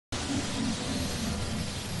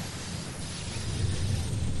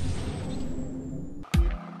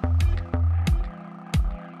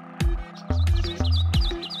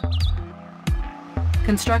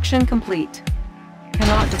Construction complete.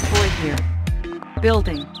 Cannot deploy here.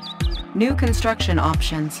 Building. New construction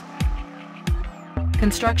options.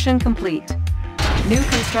 Construction complete. New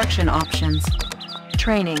construction options.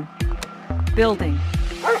 Training. Building.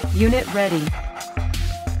 Unit ready.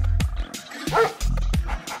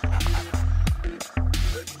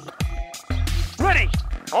 Ready!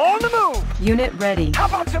 On the move! Unit ready. How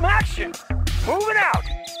about some action? Moving out!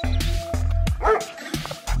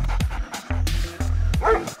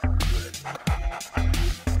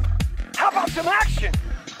 How about some action?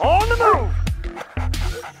 On the move!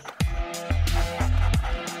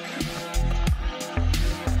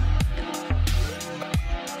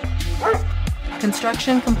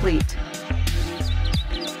 Construction complete.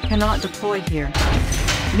 Cannot deploy here.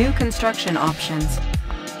 New construction options.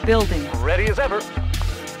 Building. Ready as ever.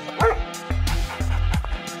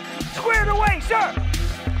 Squared away, sir!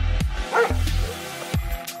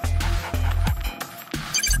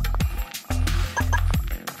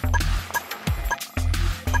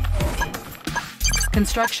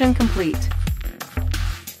 Construction complete.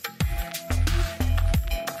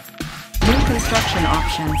 New construction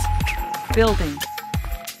options. Building.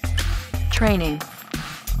 Training.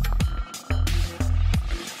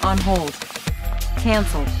 On hold.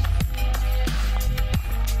 Cancel.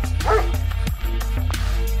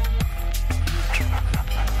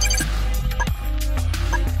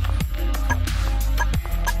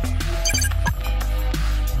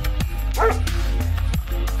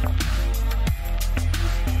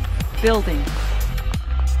 Building.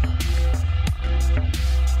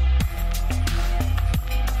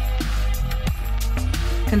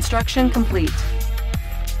 Construction complete.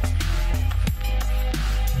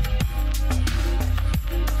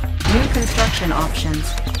 New construction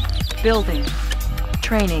options. Building.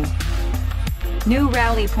 Training. New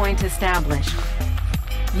rally point established.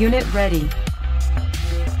 Unit ready.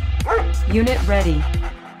 Unit ready.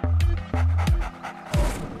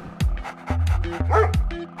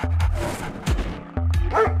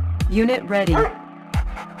 Unit ready.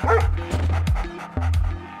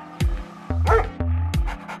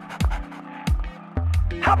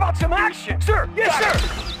 How about some action? Sir! Yes, sir!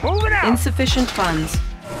 Moving out! Insufficient funds.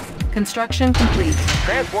 Construction complete.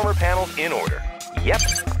 Transformer panels in order. Yep.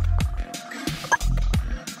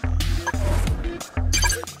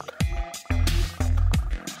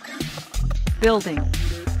 Building.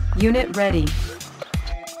 Unit ready.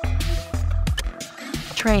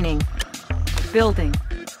 Training. Building.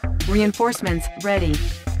 Reinforcements ready.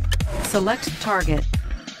 Select target.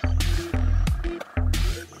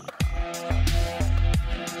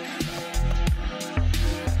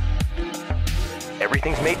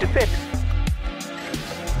 Everything's made to fit.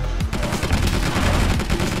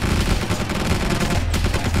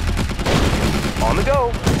 On the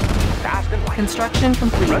go. Fast and light. Construction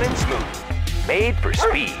complete. Running smooth. Made for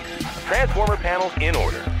speed. Transformer panels in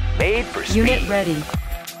order. Made for speed. Unit ready.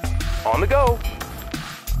 On the go.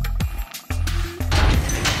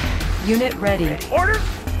 Unit ready. Order.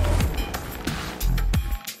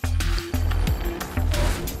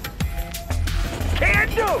 Can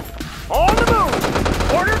do. On the move.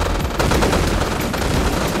 Order.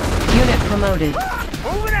 Unit promoted.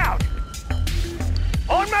 Moving out.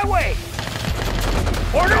 On my way.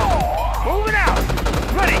 Order. Moving out.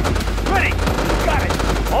 Ready. Ready. Got it.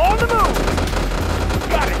 On the move.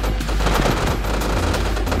 Got it.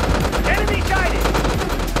 Enemy sighted.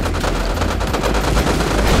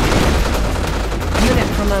 Unit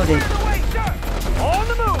promoted. Clear the way, sir. On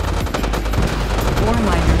the move. Ore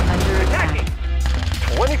miner under attack. Attacking.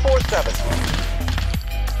 24/7.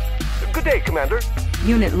 Good day, Commander.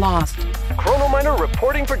 Unit lost. Chrono miner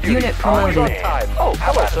reporting for duty. Unit Always promoted. on time. Oh,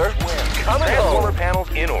 hello, sir. Coming Transformer panels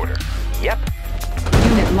in order. Yep.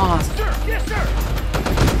 Unit lost. Sir, yes, sir.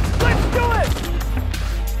 Let's do it.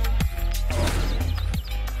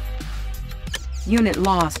 Unit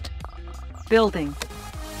lost. Building.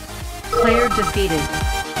 Player defeated.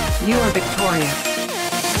 You are victorious.